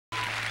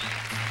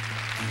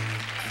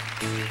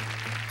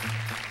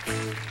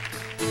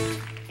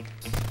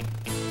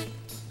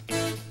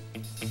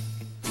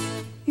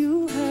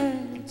You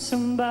had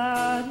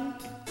somebody,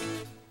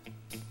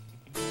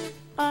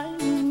 I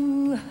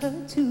knew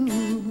her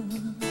too.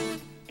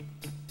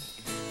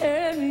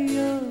 Any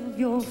of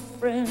your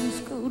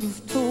friends could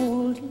have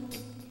told you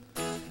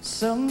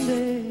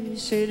someday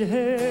she'd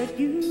hurt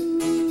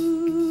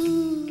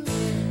you.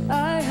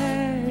 I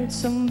had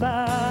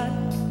somebody,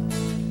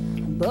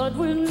 but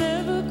we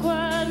never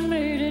quite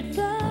made it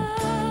right.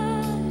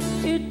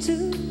 It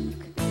took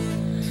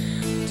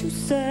two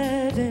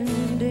sad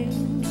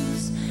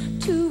endings,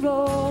 two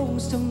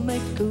roads to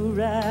make a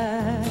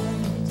right.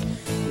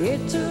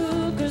 It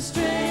took a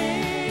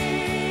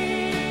strange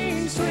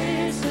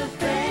twist of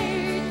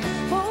fate.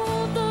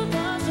 Both of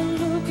us are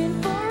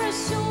looking for a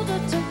shoulder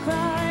to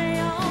cry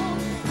on.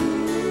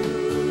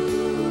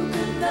 Who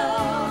could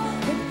know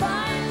and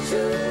find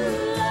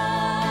true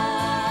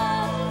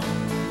love?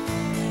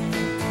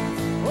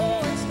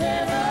 Oh, it's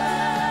never,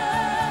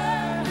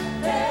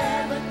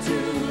 never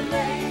too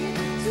late.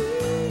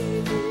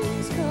 Sweet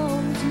things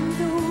come to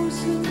those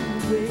who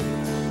wait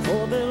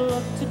for their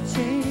luck to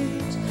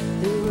change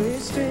through a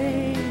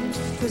strange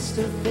twist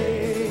of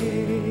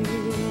fate.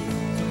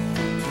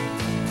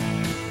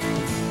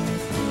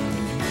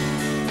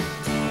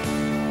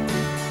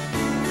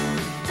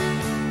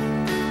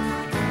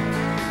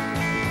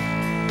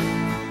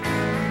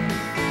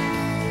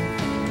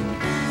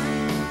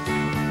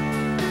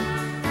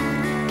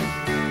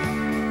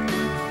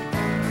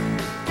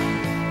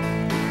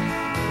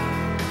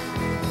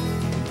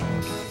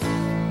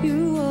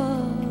 You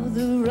are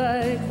the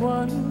right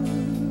one,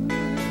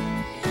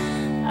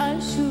 I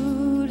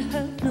should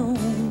have known.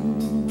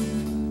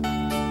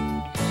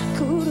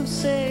 Could have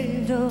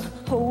saved a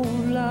whole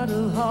lot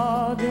of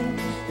heartache.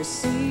 The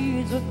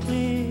seeds were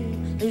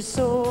clearly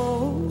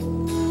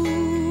sown.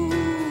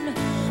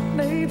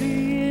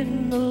 Maybe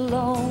in the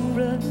long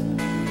run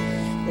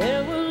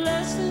there were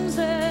lessons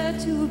there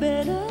to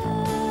better.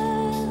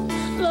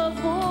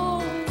 Loved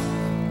one,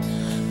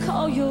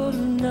 call your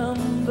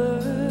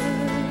number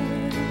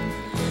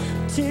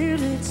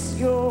till it's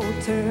your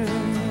turn.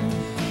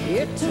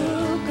 It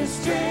took a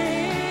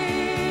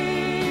strange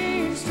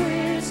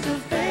twist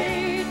of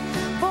fate.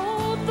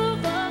 Both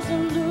of us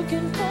are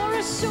looking for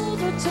a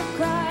shoulder to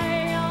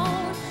cry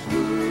on.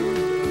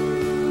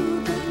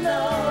 Who could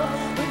know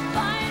we'd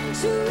find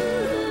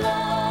true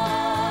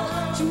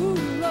love, true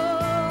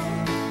love.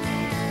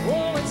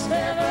 Oh, it's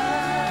never,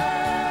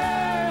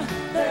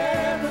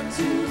 never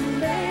too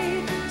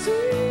late.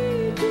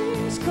 Sweet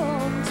things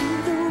come to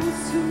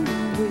those who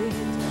wait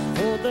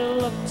for their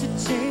luck to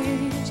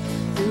change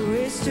through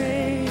a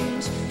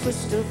strange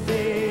twist of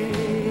fate.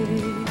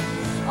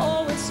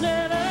 Oh, it's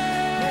never,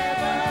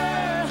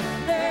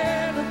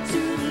 never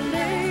too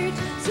late.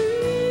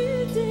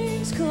 Sweet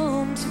things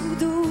come to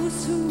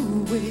those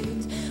who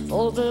wait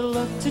for their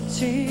luck to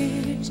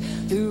change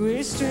through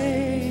a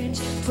strange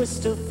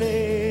twist of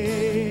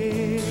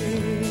fate.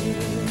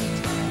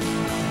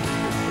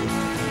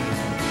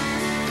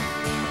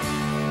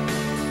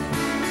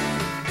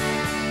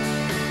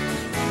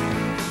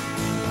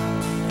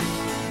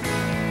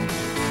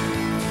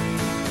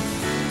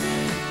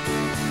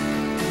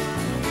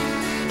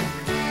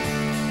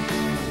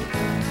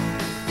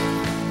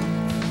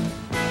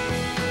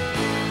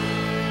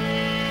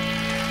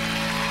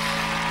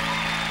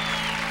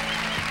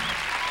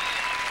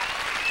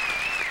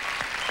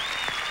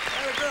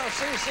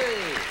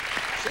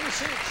 Cee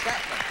Cee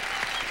Chapman.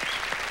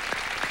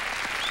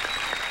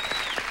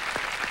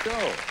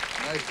 Joe,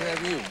 nice to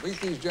have you. Meet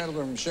these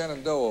gentlemen from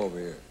Shenandoah over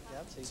here.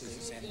 Yep, Cee Cee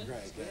sounded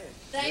great.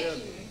 Thank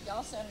you.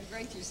 Y'all sounded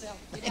great yourself.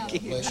 Get out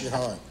of here. Bless your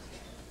heart.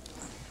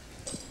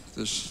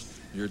 This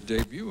your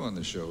debut on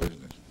the show,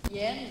 isn't it?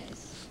 Yeah, it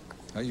is.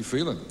 How you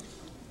feeling?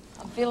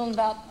 I'm feeling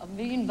about $1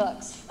 million.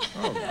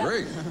 Oh,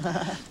 great.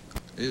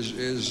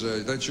 Is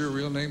that your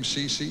real name,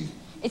 Cee Cee?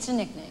 It's a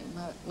nickname.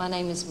 My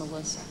name is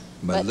Melissa.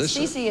 Melissa? But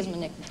Cee Cee is my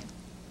nickname.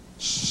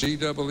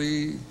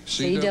 C-double-E?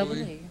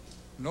 C-double-E.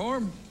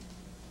 Norm?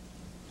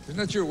 Isn't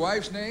that your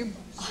wife's name?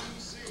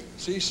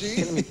 Cee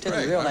Cee?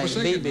 Right, real name,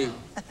 BB.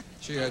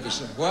 She had to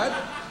say, what?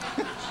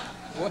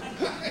 What?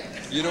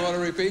 You don't want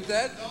to repeat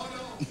that?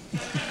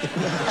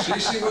 Cee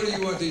Cee, what do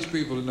you want these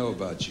people to know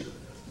about you?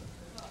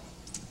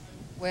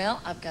 Well,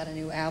 I've got a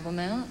new album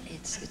out.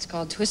 It's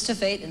called Twist of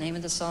Fate, the name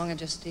of the song I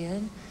just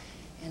did.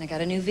 And I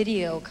got a new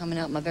video coming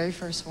out, my very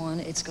first one.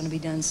 It's going to be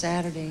done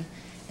Saturday.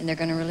 And they're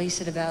going to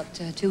release it about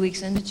 2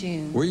 weeks into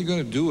June. Where are you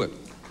going to do it?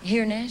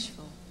 Here in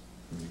Nashville.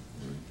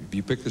 Have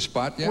you picked the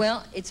spot yet?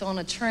 Well, it's on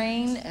a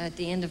train at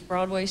the end of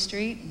Broadway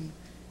Street. And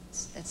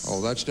that's...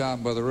 Oh, that's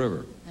down by the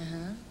river.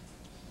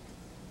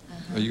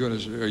 Are you going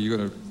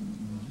to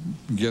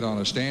get on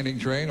a standing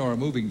train or a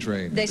moving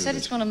train? They said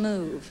it's going to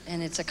move,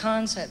 and it's a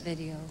concept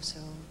video, so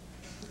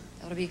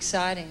that'll be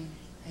exciting.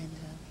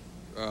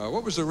 And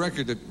what was the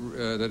record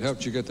that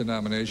helped you get the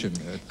nomination?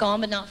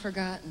 Gone But Not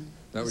Forgotten.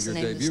 That was your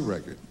debut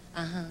record.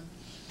 Uh-huh.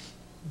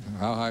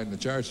 How high in the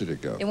charts did it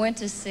go? It went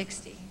to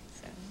 60.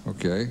 So.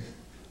 Okay.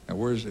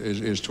 And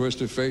is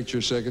Twist of Fate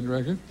your second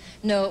record?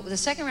 No, the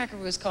second record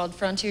was called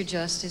Frontier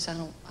Justice. I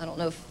don't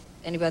know if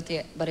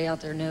anybody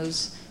out there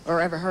knows or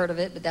ever heard of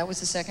it, but that was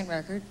the second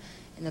record.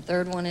 And the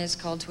third one is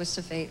called Twist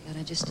of Fate that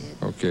I just did.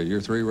 Okay,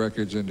 you're 3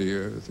 records into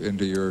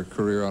your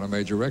career on a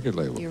major record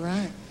label. You're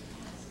right.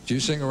 Do you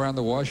sing around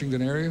the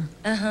Washington area?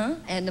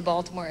 And the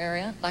Baltimore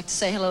area. I'd like to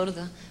say hello to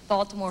the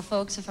Baltimore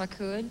folks if I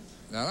could.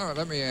 Now,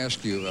 let me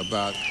ask you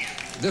about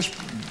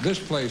this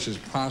place is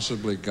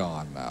possibly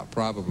gone now,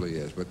 probably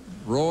is, but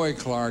Roy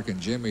Clark and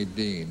Jimmy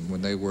Dean,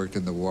 when they worked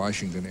in the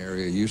Washington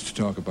area, used to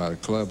talk about a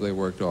club they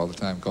worked all the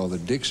time called the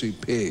Dixie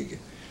Pig.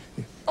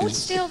 Oh, it's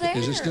still there.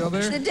 Is it still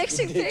there? The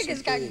Dixie Pig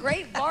has got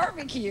great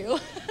barbecue.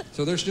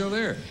 So they're still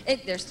there?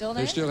 They're still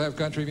there. They still have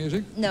country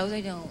music? No,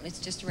 they don't. It's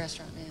just a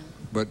restaurant now.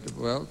 But,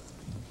 well,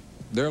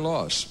 they're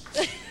lost.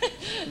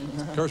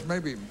 Of course,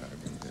 maybe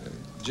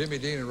Jimmy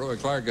Dean and Roy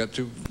Clark got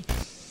too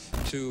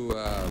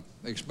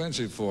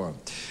expensive for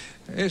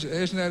them.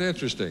 Isn't that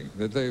interesting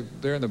that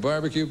they're in the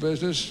barbecue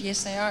business?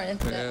 Yes, they are.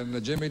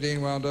 And Jimmy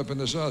Dean wound up in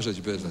the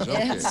sausage business.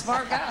 Yeah, Okay.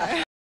 smart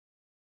guy.